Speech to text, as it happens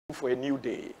for a new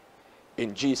day.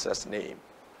 In Jesus' name,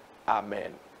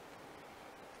 amen.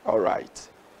 All right.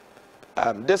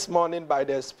 This morning, by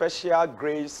the special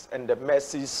grace and the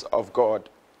mercies of God,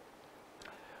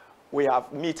 we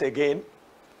have met again,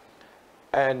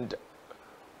 and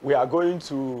we are going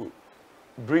to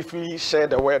briefly share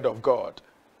the word of God.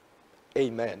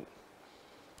 Amen.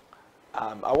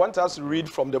 I want us to read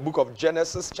from the book of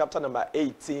Genesis, chapter number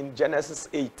 18, Genesis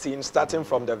 18, starting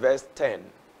from the verse 10.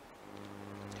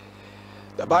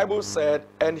 The Bible said,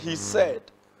 "And he said,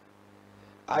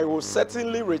 I will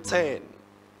certainly return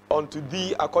unto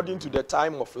thee according to the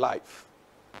time of life.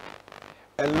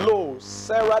 And lo,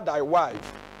 Sarah thy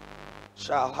wife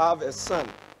shall have a son.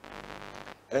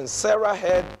 And Sarah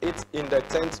heard it in the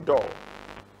tent door,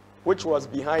 which was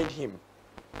behind him.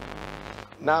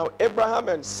 Now Abraham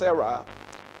and Sarah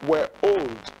were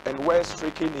old and were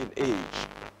stricken in age.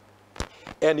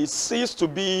 And it ceased to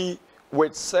be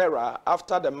with Sarah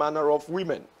after the manner of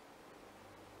women.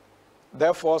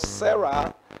 Therefore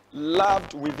Sarah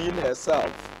laughed within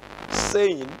herself,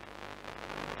 saying,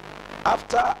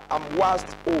 After I'm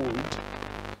waxed old,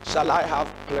 shall I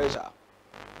have pleasure?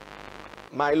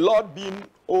 My Lord being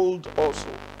old also.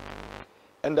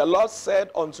 And the Lord said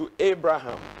unto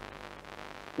Abraham,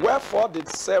 Wherefore did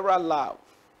Sarah laugh,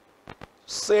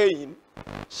 saying,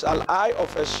 Shall I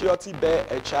of a surety bear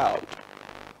a child,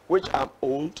 which am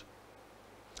old?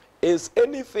 Is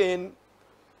anything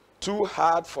too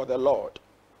hard for the Lord?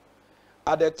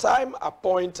 At the time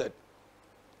appointed,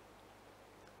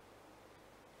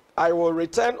 I will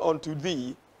return unto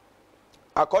thee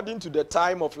according to the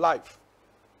time of life,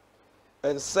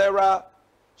 and Sarah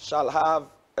shall have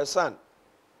a son.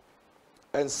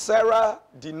 And Sarah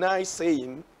denied,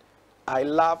 saying, I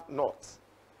laugh not,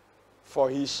 for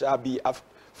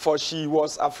she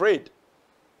was afraid.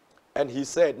 And he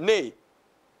said, Nay,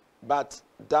 but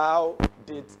thou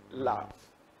didst laugh.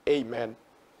 Amen.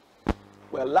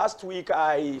 Well, last week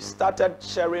I started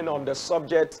sharing on the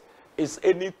subject, is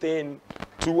anything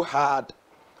too hard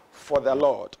for the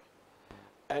Lord?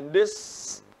 And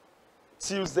this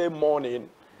Tuesday morning,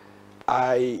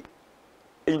 I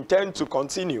intend to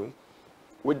continue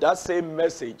with that same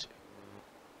message.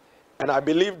 And I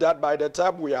believe that by the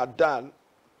time we are done,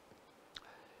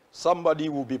 somebody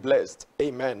will be blessed.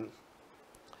 Amen.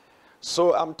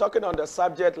 So I'm talking on the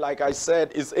subject, like I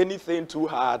said, is anything too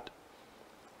hard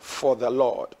for the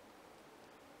Lord?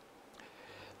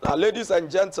 Now, ladies and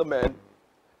gentlemen,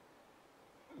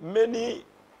 many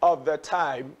of the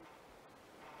time,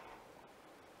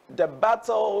 the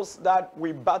battles that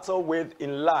we battle with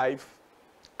in life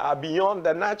are beyond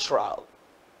the natural.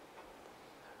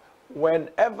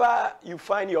 Whenever you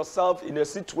find yourself in a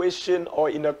situation or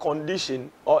in a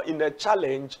condition or in a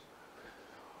challenge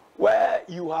where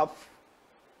you have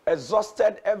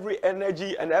exhausted every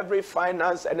energy and every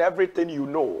finance and everything you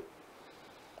know,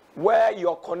 where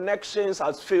your connections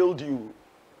has failed you,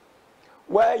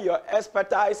 where your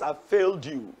expertise has failed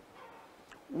you,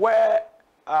 where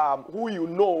who you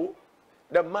know,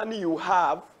 the money you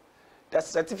have, the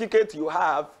certificate you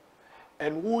have,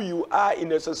 and who you are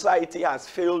in a society has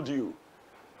failed you,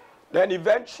 then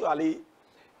eventually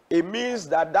it means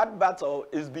that that battle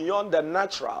is beyond the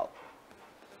natural.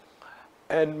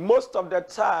 And most of the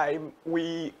time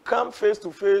we come face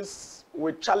to face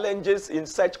with challenges in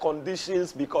such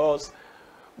conditions because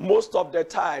most of the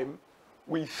time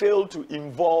we fail to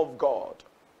involve God.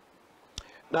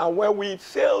 Now, when we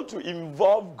fail to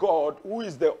involve God, who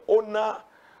is the owner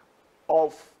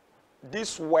of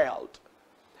this world,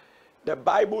 the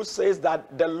Bible says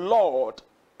that the Lord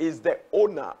is the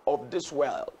owner of this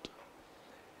world.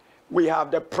 We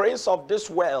have the prince of this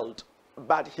world,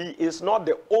 but he is not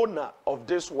the owner of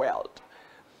this world.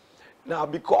 Now,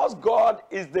 because God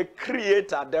is the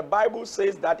creator, the Bible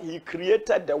says that he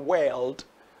created the world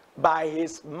by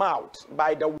his mouth,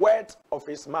 by the word of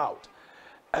his mouth.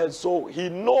 And so he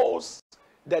knows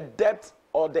the depth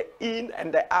or the in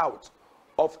and the out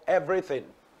of everything.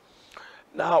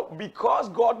 Now, because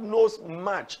God knows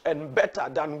much and better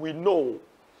than we know,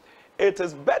 it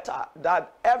is better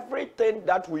that everything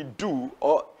that we do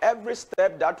or every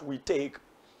step that we take,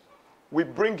 we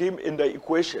bring him in the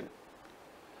equation.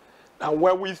 Now,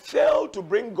 when we fail to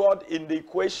bring God in the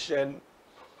equation,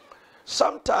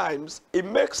 sometimes it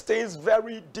makes things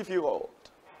very difficult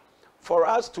for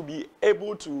us to be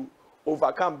able to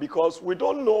overcome, because we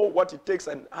don't know what it takes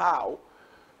and how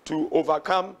to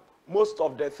overcome most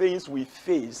of the things we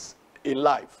face in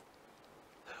life.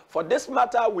 For this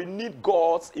matter, we need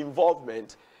God's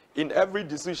involvement in every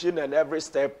decision and every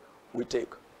step we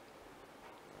take.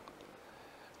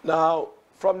 Now,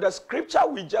 from the scripture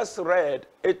we just read,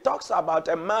 it talks about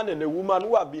a man and a woman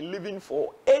who have been living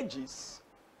for ages,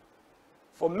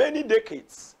 for many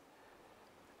decades,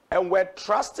 and were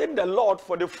trusting the Lord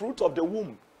for the fruit of the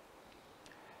womb.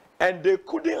 And they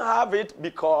couldn't have it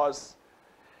because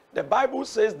the Bible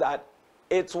says that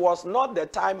it was not the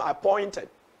time appointed.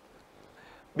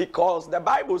 Because the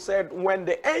Bible said when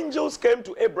the angels came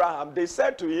to Abraham, they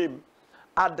said to him,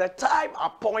 at the time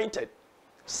appointed,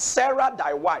 Sarah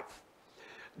thy wife.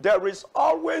 There is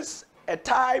always a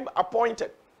time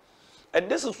appointed. And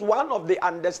this is one of the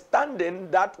understanding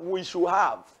that we should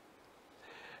have.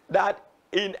 That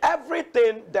in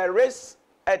everything there is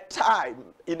a time.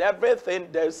 In everything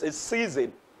there is a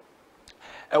season.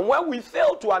 And when we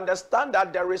fail to understand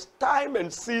that there is time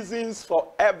and seasons for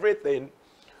everything,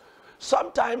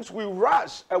 sometimes we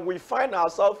rush and we find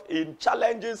ourselves in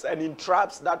challenges and in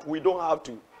traps that we don't have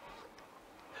to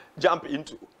jump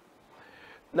into.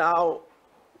 Now,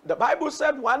 the Bible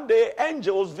said one day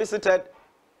angels visited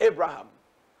Abraham.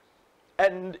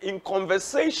 And in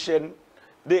conversation,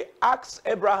 they asked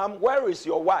Abraham, where is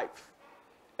your wife?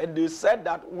 And they said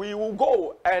that we will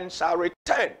go and shall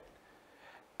return.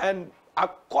 And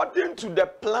according to the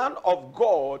plan of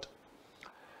God,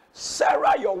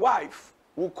 Sarah, your wife,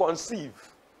 will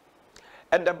conceive.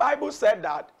 And the Bible said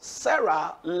that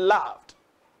Sarah laughed.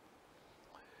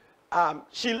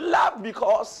 She laughed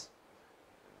because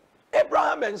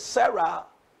Abraham and Sarah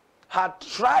had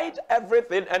tried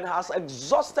everything and has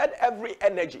exhausted every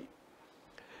energy.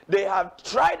 They have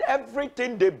tried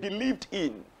everything they believed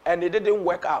in, and it didn't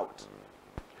work out.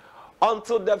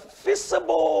 Until the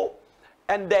visible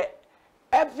and the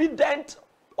evident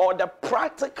or the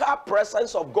practical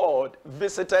presence of God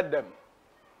visited them.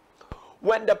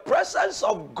 When the presence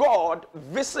of God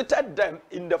visited them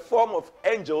in the form of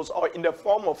angels or in the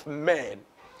form of men,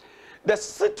 the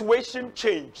situation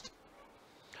changed.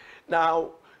 Now,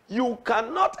 you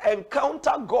cannot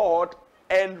encounter God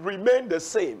and remain the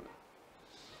same.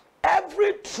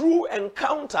 Every true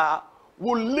encounter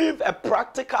will leave a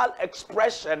practical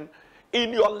expression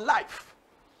in your life.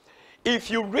 If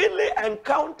you really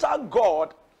encounter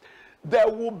God, there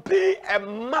will be a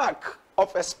mark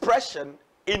of expression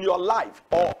in your life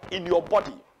or in your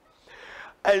body.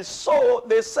 And so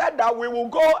they said that we will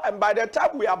go, and by the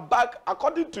time we are back,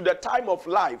 according to the time of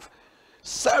life,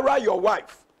 Sarah, your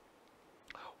wife,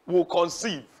 will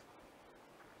conceive.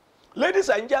 Ladies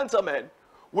and gentlemen,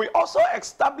 we also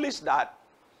established that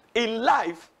in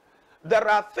life, there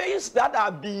are things that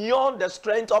are beyond the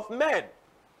strength of men.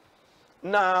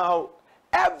 Now,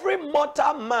 every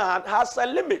mortal man has a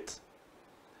limit.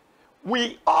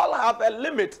 We all have a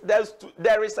limit.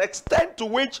 There is extent to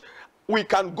which we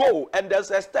can go, and there's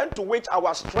extent to which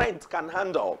our strength can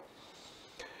handle.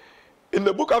 In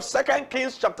the book of 2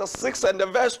 Kings chapter 6 and the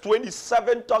verse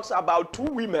 27 talks about two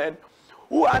women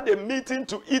who had a meeting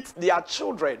to eat their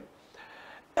children.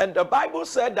 And the Bible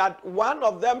said that one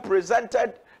of them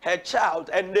presented her child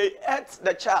and they ate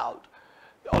the child.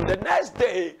 On the next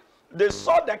day, they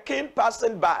saw the king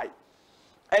passing by.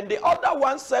 And the other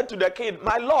one said to the king,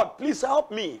 my lord, please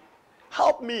help me.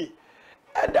 Help me.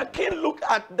 And the king looked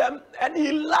at them and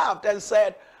he laughed and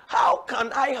said, how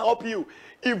can I help you?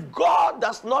 If God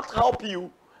does not help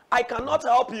you, I cannot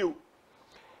help you.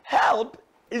 Help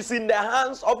is in the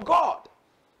hands of God.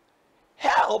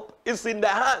 Help is in the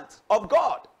hands of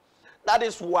God. That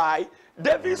is why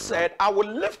David said, I will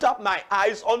lift up my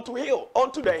eyes unto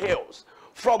the hills,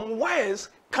 from whence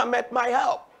cometh my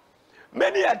help.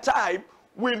 Many a time,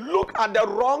 we look at the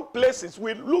wrong places,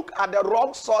 we look at the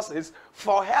wrong sources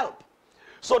for help.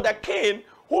 So the king,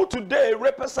 who today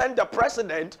represents the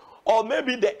president, or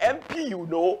maybe the MP you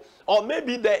know, or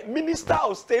maybe the minister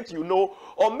of state you know,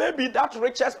 or maybe that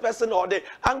richest person or the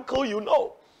uncle you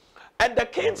know. And the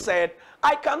king said,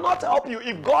 I cannot help you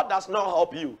if God does not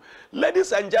help you.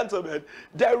 Ladies and gentlemen,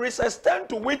 there is a extent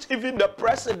to which even the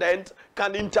president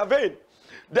can intervene.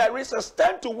 There is a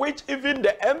extent to which even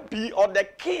the MP or the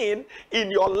king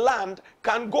in your land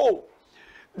can go.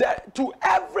 To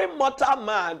every mortal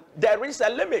man, there is a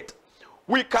limit.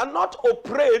 We cannot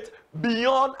operate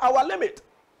beyond our limit.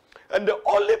 And the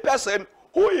only person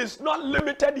who is not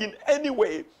limited in any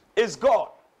way is God.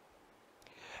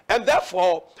 And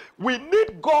therefore, we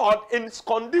need God in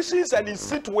conditions and in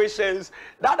situations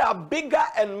that are bigger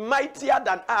and mightier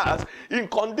than us, in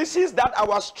conditions that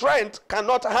our strength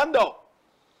cannot handle.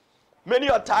 Many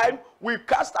a time, we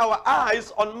cast our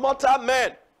eyes on mortal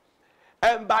men.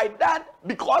 And by that,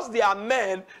 because they are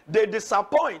men, they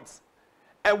disappoint.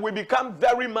 And we become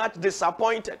very much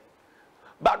disappointed.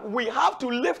 But we have to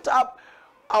lift up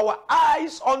our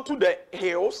eyes onto the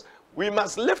hills. We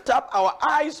must lift up our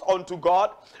eyes unto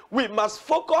God. We must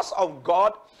focus on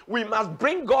God. We must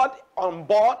bring God on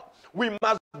board. We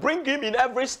must bring him in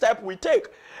every step we take.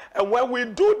 And when we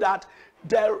do that,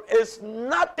 there is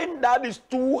nothing that is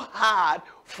too hard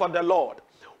for the Lord.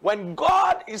 When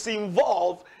God is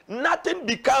involved, nothing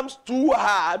becomes too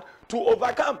hard to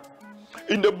overcome.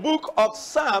 In the book of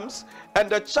Psalms and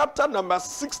the chapter number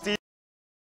 60,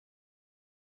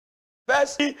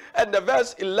 verse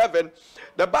 11,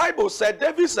 the Bible said,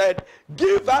 David said,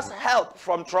 give us help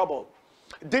from trouble.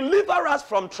 Deliver us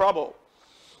from trouble.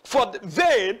 For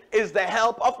vain is the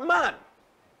help of man.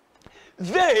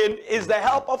 Vain is the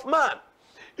help of man.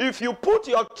 If you put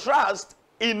your trust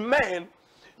in men,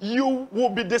 you will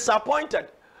be disappointed,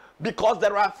 because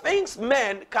there are things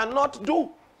men cannot do.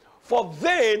 For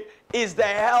vain is the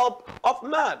help of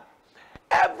man.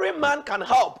 Every man can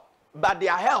help, but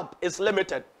their help is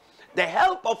limited. The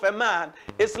help of a man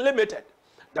is limited.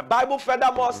 The Bible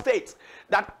furthermore states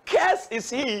that cursed is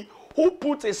he who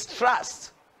puts his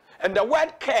trust. And the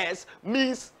word curse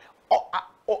means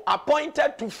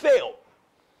appointed to fail.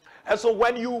 And so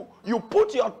when you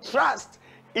put your trust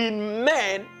in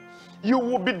men, you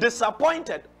will be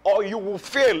disappointed or you will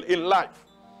fail in life.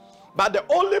 But the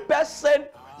only person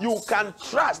you can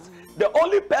trust, the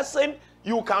only person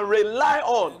you can rely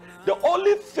on, the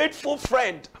only faithful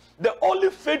friend, the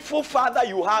only faithful father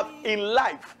you have in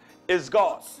life is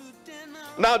God.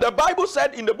 Now the Bible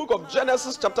said in the book of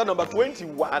Genesis chapter number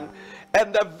 21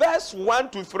 and the verse 1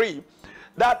 to 3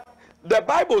 that the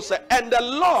Bible said, and the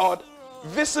Lord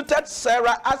visited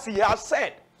Sarah as he has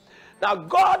said. Now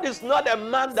God is not a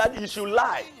man that he should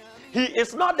lie. He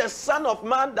is not the son of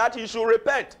man that he should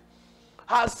repent.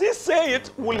 Has he said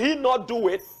it, will he not do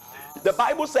it? The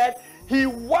Bible said he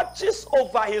watches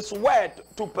over his word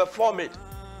to perform it.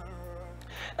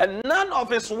 And none of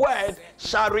his word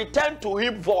shall return to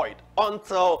him void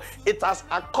until it has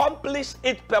accomplished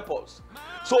its purpose.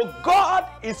 So God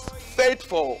is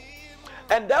faithful.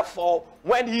 And therefore,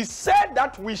 when he said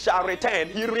that we shall return,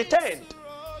 he returned.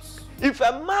 If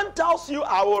a man tells you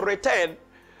I will return,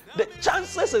 the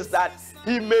chances is that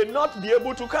he may not be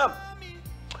able to come.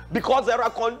 Because there are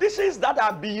conditions that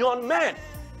are beyond men.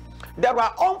 There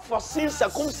are unforeseen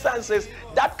circumstances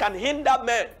that can hinder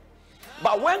men.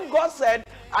 But when God said,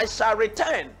 I shall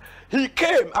return, he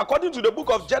came, according to the book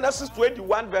of Genesis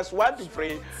 21, verse 1 to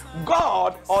 3,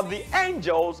 God or the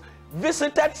angels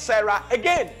visited Sarah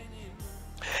again.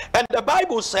 And the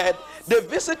Bible said, they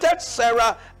visited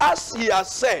Sarah as he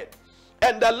has said.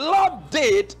 And the Lord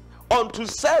did unto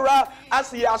Sarah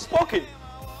as he has spoken.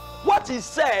 What he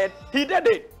said, he did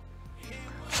it.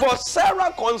 For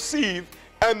Sarah conceived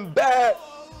and bare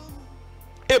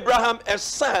Abraham a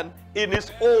son in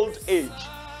his old age.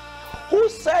 Who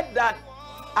said that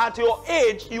at your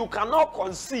age you cannot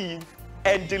conceive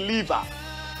and deliver?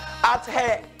 At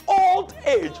her old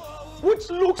age, which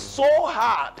looks so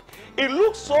hard, it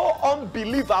looks so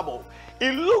unbelievable,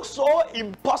 it looks so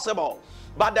impossible.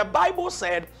 But the Bible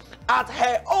said, at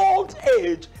her old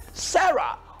age,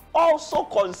 Sarah also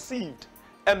conceived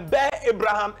and bare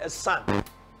Abraham a son.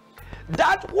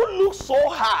 That would look so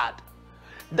hard,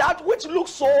 that which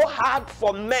looks so hard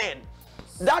for men,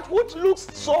 that which looks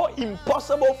so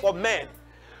impossible for men,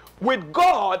 with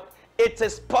God it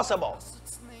is possible.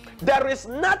 There is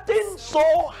nothing so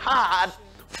hard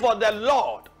for the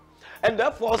Lord. And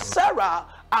therefore Sarah,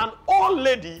 an old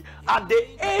lady at the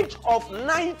age of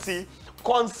 90,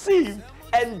 conceived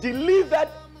and delivered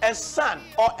a son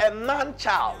or a man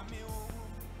child.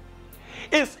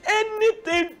 Is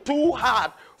anything too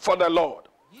hard for the Lord?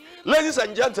 Ladies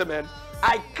and gentlemen,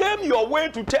 I came your way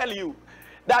to tell you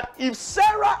that if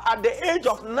Sarah at the age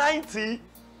of 90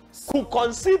 could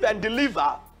conceive and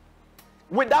deliver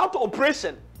without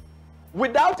operation,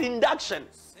 without induction,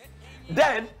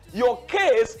 then your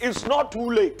case is not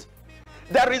too late.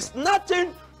 There is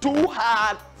nothing too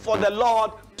hard for the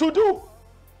Lord to do.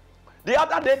 The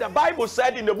other day, the Bible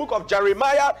said in the book of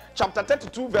Jeremiah, chapter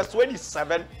 32, verse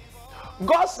 27,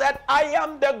 God said, I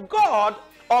am the God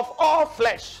of all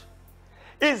flesh.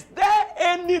 Is there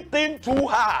anything too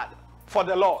hard for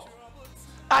the Lord?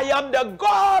 I am the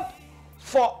God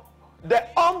for the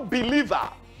unbeliever.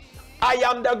 I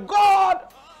am the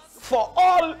God for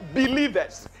all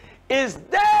believers. Is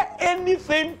there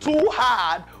anything too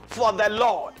hard for the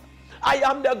Lord? I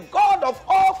am the God of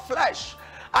all flesh.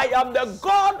 I am the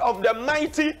God of the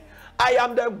mighty. I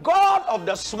am the God of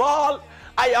the small.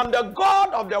 I am the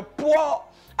God of the poor.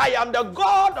 I am the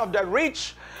God of the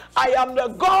rich. I am the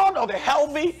God of the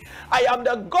healthy. I am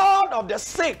the God of the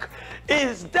sick.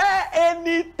 Is there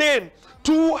anything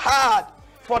too hard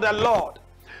for the Lord?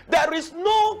 There is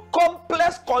no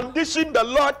complex condition the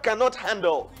Lord cannot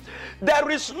handle. There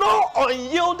is no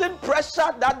unyielding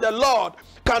pressure that the Lord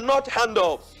cannot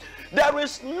handle. There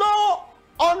is no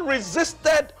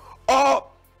unresisted or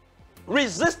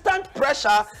resistant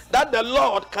pressure that the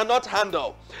Lord cannot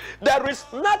handle. There is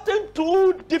nothing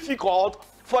too difficult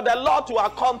for the Lord to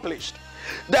accomplish.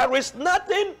 There is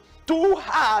nothing too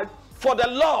hard for the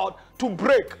Lord to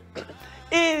break.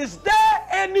 Is there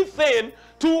anything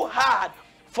too hard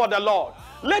for the Lord?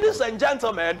 Ladies and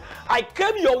gentlemen, I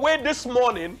came your way this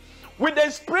morning with the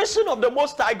inspiration of the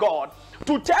Most High God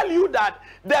to tell you that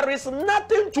there is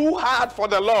nothing too hard for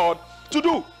the Lord to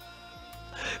do.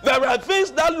 There are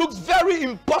things that look very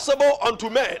impossible unto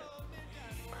men,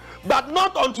 but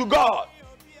not unto God.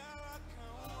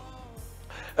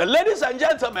 And ladies and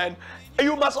gentlemen,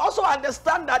 you must also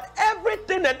understand that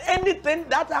everything and anything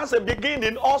that has a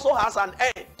beginning also has an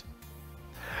end.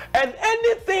 And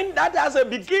anything that has a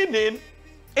beginning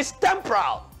is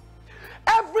temporal.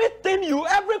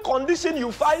 Every condition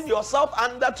you find yourself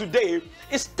under today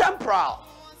is temporal.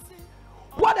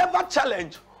 Whatever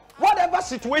challenge, whatever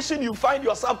situation you find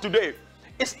yourself today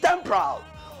is temporal.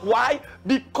 Why?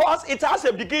 Because it has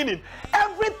a beginning.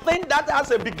 Everything that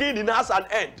has a beginning has an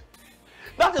end.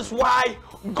 That is why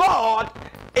God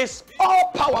is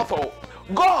all powerful.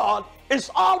 God is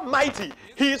almighty.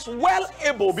 He is well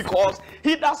able because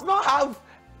he does not have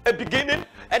a beginning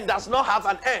and does not have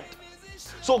an end.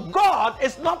 So God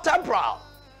is not temporal.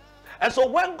 And so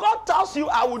when God tells you,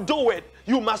 I will do it,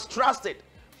 you must trust it.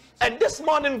 And this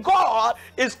morning, God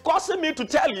is causing me to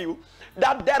tell you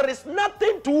that there is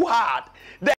nothing too hard.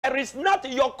 There is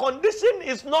nothing, your condition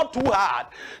is not too hard.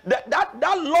 That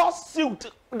lawsuit,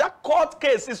 that court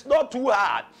case is not too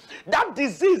hard. That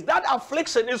disease, that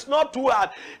affliction is not too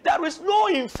hard. There is no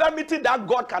infirmity that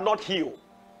God cannot heal.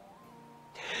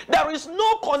 There is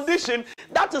no condition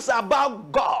that is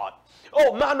above God.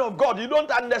 Oh, man of God, you don't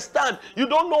understand. You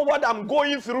don't know what I'm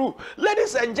going through.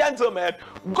 Ladies and gentlemen,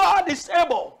 God is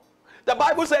able. The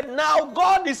Bible said, now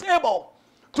God is able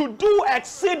to do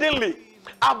exceedingly,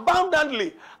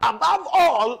 abundantly, above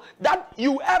all that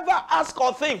you ever ask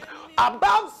or think.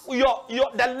 Above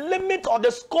the limit or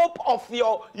the scope of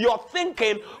your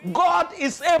thinking, God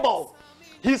is able.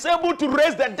 He's able to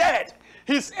raise the dead.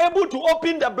 He's able to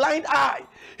open the blind eye.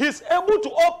 He's able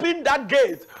to open that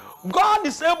gate. God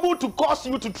is able to cause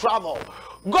you to travel.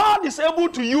 God is able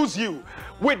to use you.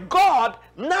 With God,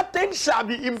 nothing shall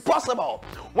be impossible.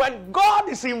 When God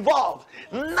is involved,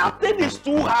 nothing is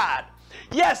too hard.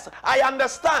 Yes, I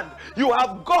understand. You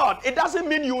have God. It doesn't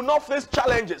mean you will not face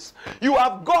challenges. You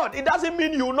have God. It doesn't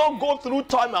mean you will not go through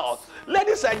turmoil.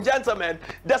 Ladies and gentlemen,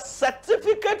 the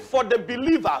certificate for the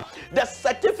believer, the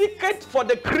certificate for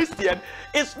the Christian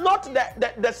is not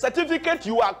the certificate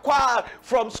you acquire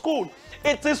from school.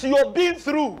 It is your being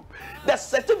through. The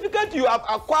certificate you have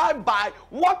acquired by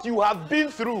what you have been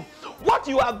through. What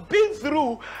you have been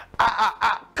through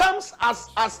comes as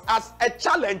a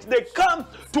challenge. They come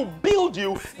to build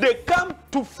you. They come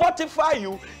to fortify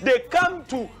you. They come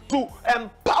to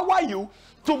empower you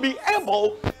to be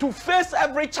able to face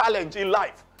every challenge in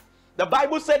life. The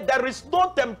Bible said there is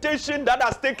no temptation that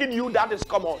has taken you that is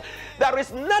common. There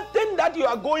is nothing that you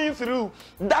are going through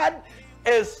that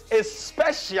is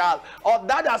special or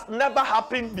that has never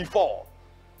happened before.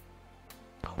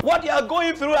 What you are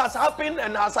going through has happened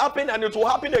and it will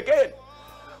happen again.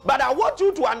 But I want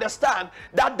you to understand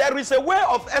that there is a way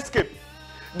of escape.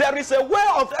 There is a way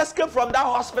of escape from that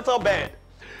hospital bed.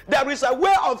 There is a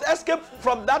way of escape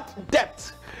from that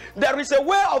debt. There is a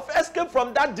way of escape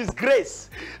from that disgrace.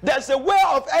 There's a way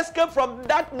of escape from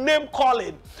that name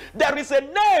calling. There is a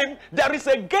name, there is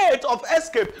a gate of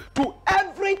escape to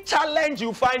every challenge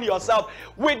you find yourself.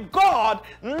 With God,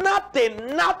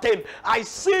 nothing. I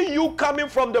see you coming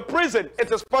from the prison. It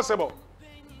is possible.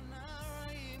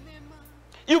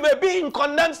 You may be in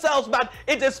condemned cells, but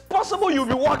it is possible you'll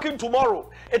be walking tomorrow.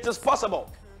 It is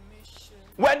possible.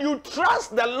 When you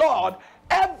trust the Lord,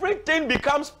 everything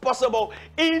becomes possible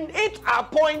in its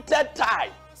appointed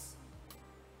time.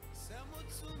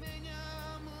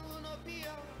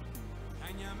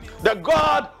 The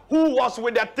God who was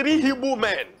with the three Hebrew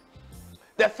men,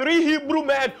 the three Hebrew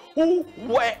men who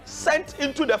were sent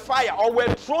into the fire or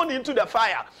were thrown into the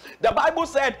fire. The Bible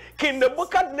said King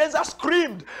Nebuchadnezzar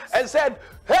screamed and said,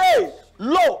 hey,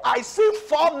 lo, I see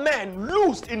 4 men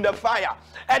loosed in the fire,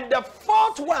 and the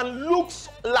 4th one looks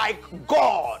like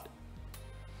God.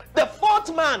 The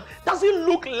 4th man doesn't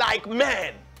look like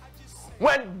man.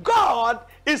 When God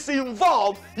is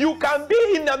involved, you can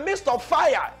be in the midst of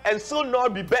fire and still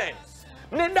not be burned.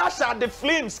 Neither shall the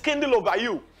flames kindle over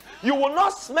you. You will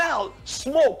not smell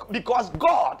smoke because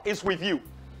God is with you.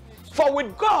 For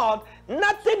with God,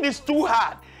 nothing is too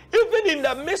hard. Even in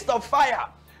the midst of fire,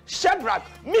 Shadrach,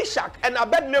 Meshach, and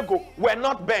Abednego were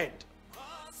not burned.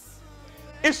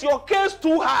 Is your case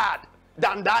too hard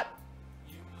than that?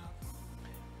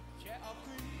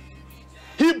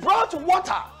 He brought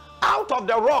water out of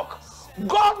the rock.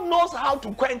 God knows how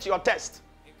to quench your thirst.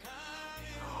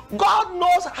 God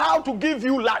knows how to give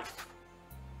you life.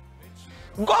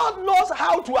 God knows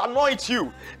how to anoint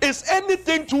you. Is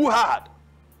anything too hard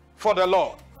for the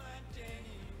Lord?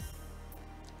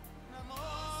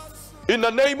 In the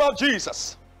name of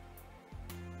Jesus.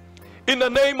 In the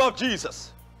name of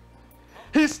Jesus.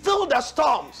 He stilled the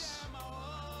storms.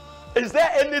 Is there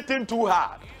anything too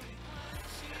hard?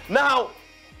 Now,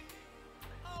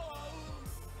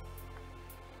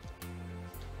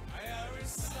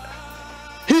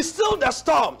 he stilled the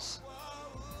storms.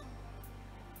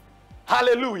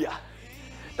 Hallelujah.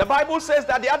 The Bible says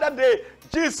that the other day,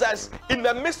 Jesus, in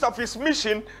the midst of his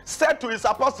mission, said to his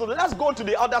apostles, let's go to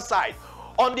the other side.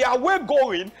 On their way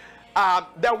going,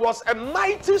 there was a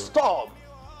mighty storm.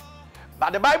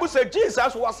 But the Bible said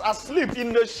Jesus was asleep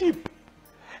in the ship.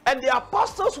 And the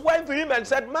apostles went to him and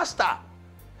said, Master,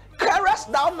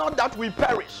 carest thou not that we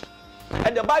perish?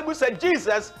 And the Bible said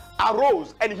Jesus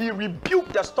arose and he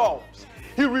rebuked the storms.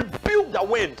 He rebuked the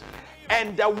wind.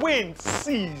 And the wind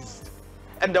ceased.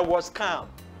 And there was calm.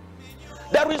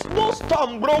 There is no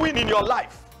storm blowing in your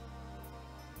life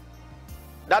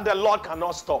that the Lord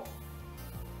cannot stop.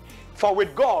 For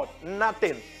with God,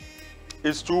 nothing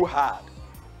is too hard.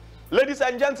 Ladies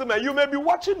and gentlemen, you may be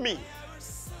watching me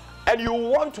and you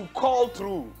want to call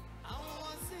through.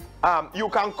 You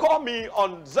can call me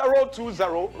on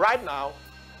 020 right now,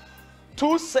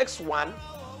 261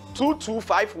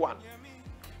 2251.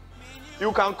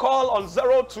 You can call on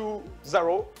 020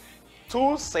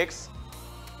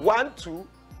 2612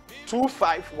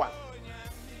 251.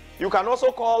 You can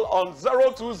also call on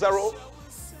 020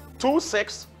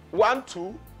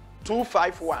 2612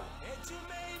 251.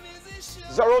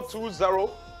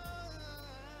 020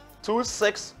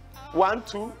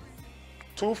 2612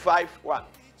 251.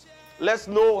 Let's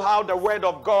know how the word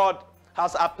of God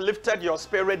has uplifted your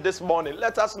spirit this morning.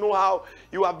 Let us know how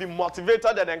you have been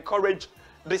motivated and encouraged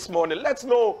this morning. Let's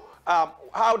know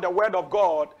how the word of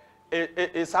God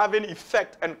is having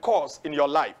effect and cause in your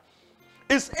life.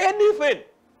 Is anything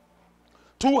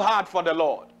too hard for the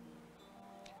Lord?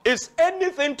 Is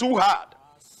anything too hard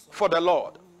for the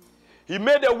Lord? He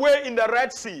made a way in the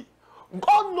Red Sea.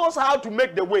 God knows how to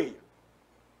make the way.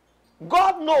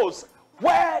 God knows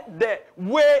where the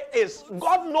way is.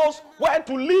 God knows where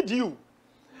to lead you.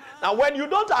 Now, when you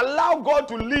don't allow God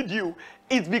to lead you,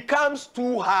 it becomes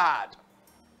too hard.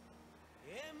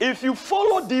 If you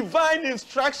follow divine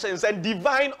instructions and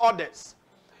divine orders,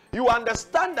 you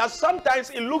understand that sometimes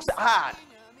it looks hard,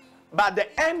 but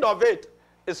the end of it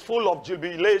is full of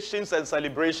jubilations and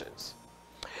celebrations.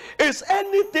 Is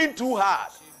anything too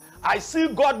hard? I see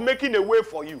God making a way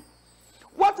for you.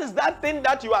 What is that thing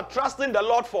that you are trusting the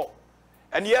Lord for,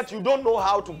 and yet you don't know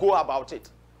how to go about it?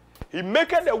 He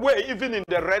maketh a way even in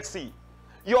the Red Sea.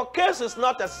 Your case is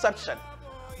not exception.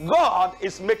 God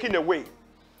is making a way.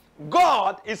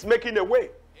 God is making a way.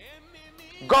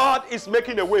 God is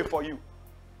making a way for you.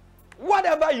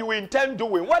 Whatever you intend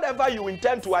doing, whatever you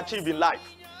intend to achieve in life,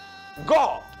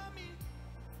 God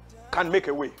can make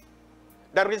a way.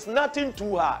 There is nothing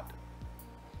too hard.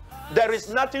 There is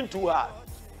nothing too hard.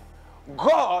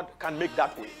 God can make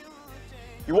that way.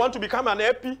 You want to become an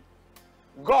AP?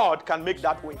 God can make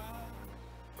that way.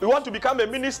 You want to become a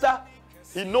minister?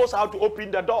 He knows how to open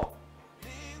the door.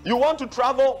 You want to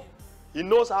travel? He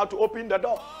knows how to open the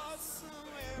door.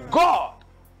 God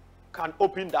can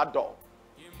open that door.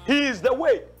 He is the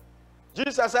way.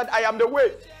 Jesus said, I am the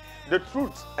way, the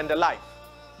truth, and the life.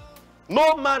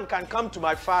 No man can come to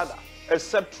my Father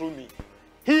except through me.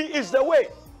 He is the way.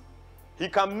 He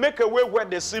can make a way where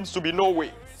there seems to be no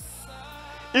way.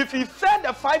 If he fed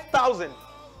the 5,000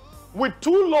 with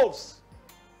 2 loaves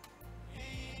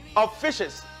of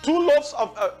fishes, 2 loaves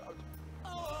of...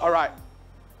 all right.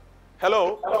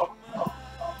 Hello? Hello?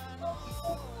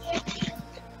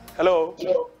 Hello?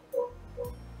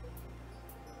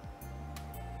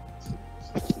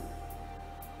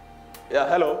 Yeah,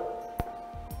 hello?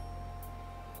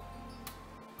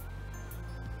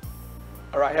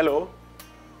 All right, hello?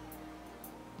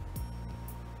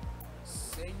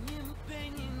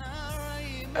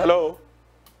 Hello?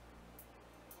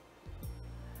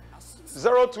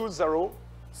 020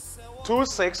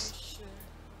 26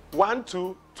 12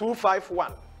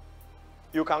 251.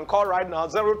 You can call right now,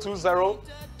 020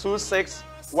 26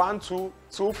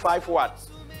 12251.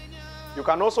 You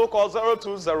can also call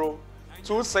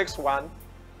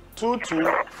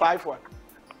 020-261-2251.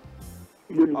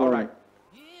 All right.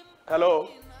 Hello.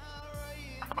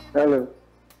 Hello.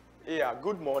 Yeah,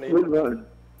 good morning. Good morning.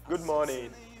 Good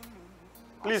morning.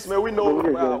 Please, may we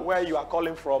know where you are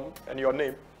calling from and your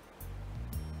name?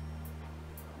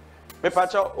 Me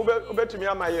pacha ube to me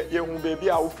ama yehu baby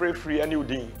a ufre free any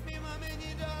udin.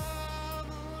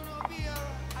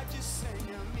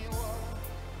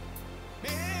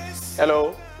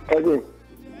 Hello. Okay.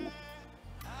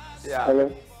 Yeah.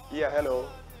 Hello. Yeah, hello.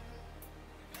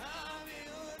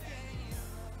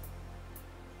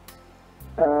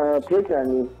 Preacher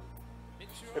me.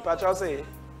 Me pacha say.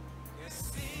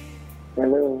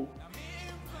 Hello.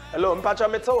 Hello, me pacha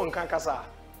me tell on kankasa.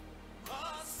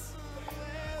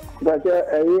 But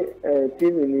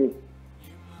TV ni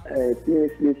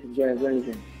PSC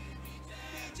Wellington.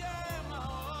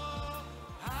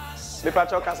 Me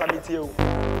pacha kasa mi tie o.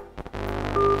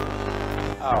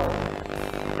 Ow.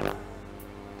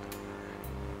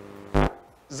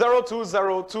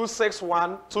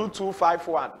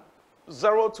 020-261-2251.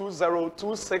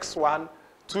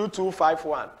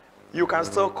 020-261-2251. You can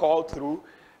still call through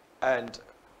and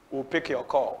we'll pick your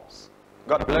calls.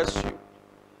 God bless you.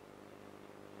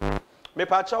 Me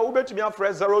pacha ube to me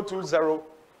afre 020.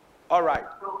 All right.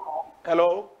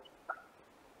 Hello.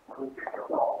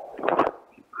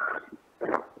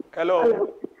 Hello.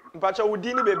 Mpacha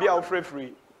udini baby a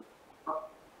free.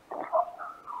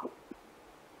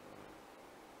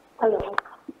 Hello.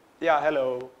 Yeah,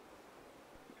 hello.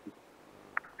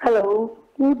 Hello.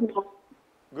 Good morning.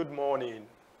 Good morning.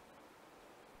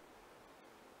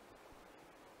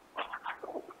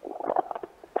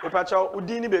 Mpacha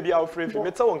udini baby a free.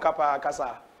 Me tell on kapa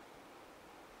kasa.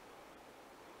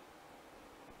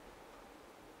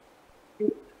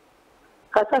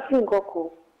 Kasafi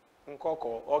Nkoko.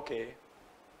 Nkoko, okay.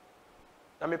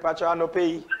 Na me pacha Anopa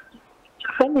yi.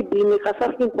 Femi bi me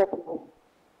Kasafi Nkoko.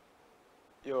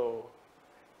 Yo.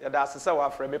 Ya da sesa wa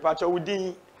frɛ me pacha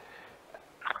udin.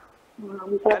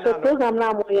 Because program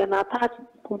na mo ya na part.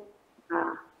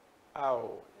 Aw,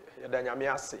 ya da nyame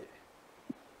ase.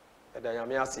 Ya da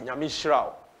nyame ase, nyame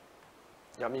hiraw.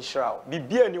 Nyame hiraw.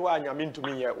 Bibia ni wa nyame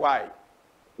ntumi ye, why?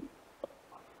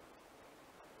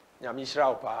 Nyame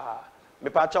hiraw pa. Me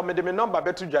pacha me de me number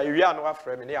betu dwa ewia no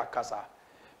afrɛ me ne akasa.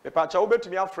 Me pacha wo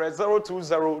betumi afrɛ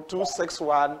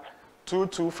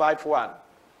 020-261-2251.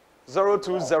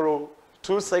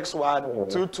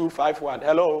 020-261-2251.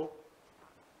 Hello.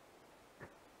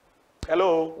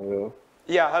 Hello. Hello.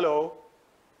 Yeah, hello.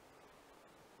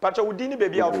 Pacha udini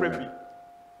baby a free.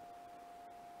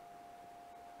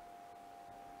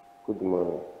 Good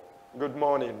morning. Good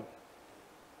morning.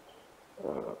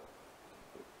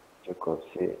 Jacob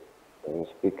say I'm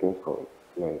speaking from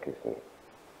Wellington.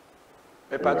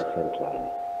 Me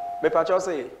pacha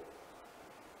say.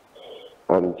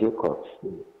 I'm Jacob.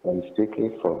 I'm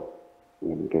speaking from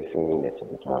Wellington.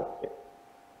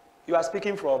 You are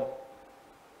speaking from?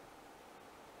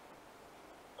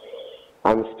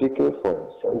 I'm speaking from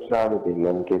Central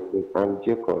Wellington. I'm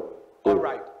Jacob.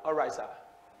 All right, sir.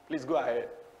 Please go ahead.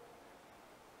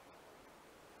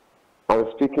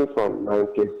 I'm speaking from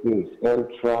Wellington,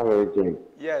 Central Region.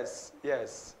 Yes.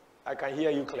 I can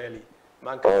hear you clearly.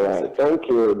 All right. Thank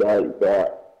you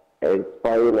that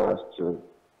inspiring us to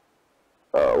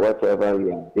whatever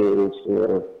we are doing,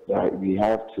 so that we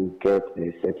have to get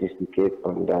a certificate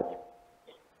on that.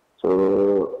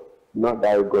 So not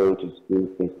that we're going to school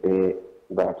per se,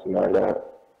 but rather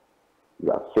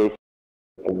you are facing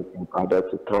in order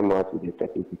to come out with a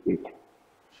certificate,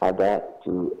 either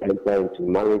to enter into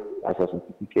marriage as a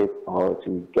certificate, or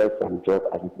to get some job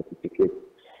as a certificate,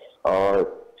 or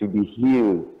to be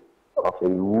healed of a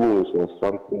wound or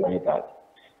something like that.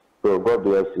 So God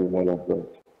bless you, man of God.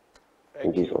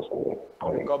 In Jesus' name.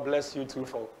 Amen. God bless you too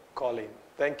for calling.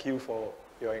 Thank you for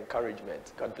your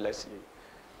encouragement. God bless you.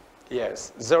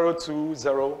 Yes,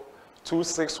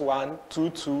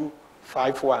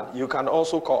 020-261-2251. You can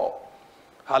also call.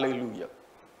 Hallelujah.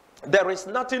 There is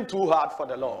nothing too hard for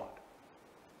the Lord.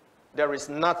 There is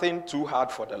nothing too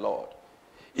hard for the Lord.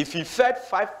 If he fed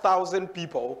 5,000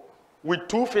 people with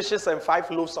 2 fishes and 5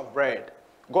 loaves of bread,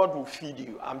 God will feed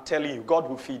you. I'm telling you, God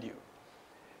will feed you.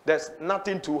 There's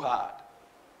nothing too hard.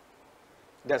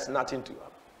 There's nothing too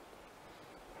hard.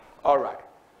 All right.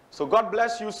 So God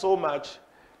bless you so much.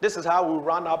 This is how we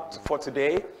run up for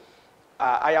today.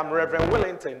 I am Reverend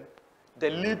Wellington,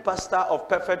 the lead pastor of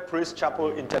Perfect Praise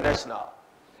Chapel International.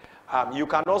 You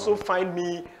can also find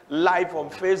me live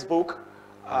on Facebook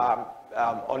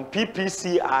on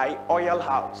PPCI Oil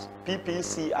House.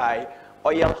 PPCI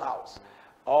Oil House.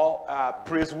 or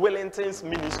Praise Wellington's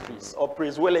Ministries or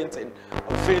Praise Wellington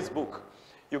on Facebook.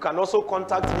 You can also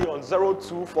contact me on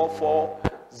 0244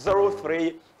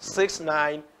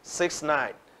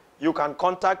 036969. You can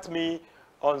contact me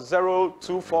on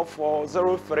 0244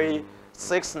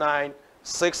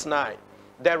 036969.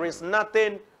 There is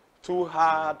nothing too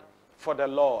hard for the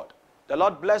Lord. The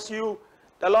Lord bless you.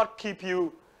 The Lord keep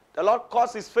you. The Lord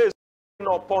cause his face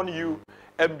upon you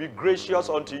and be gracious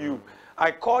unto you.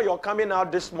 I call your coming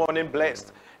out this morning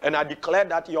blessed, and I declare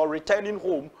that your returning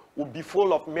home will be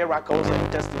full of miracles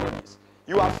and testimonies.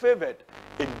 You are favored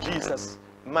in Jesus'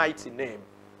 mighty name.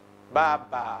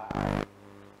 Bye-bye.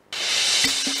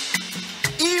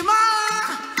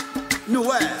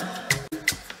 Emmanuel,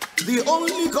 the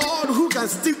only God who can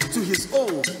stick to his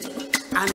own.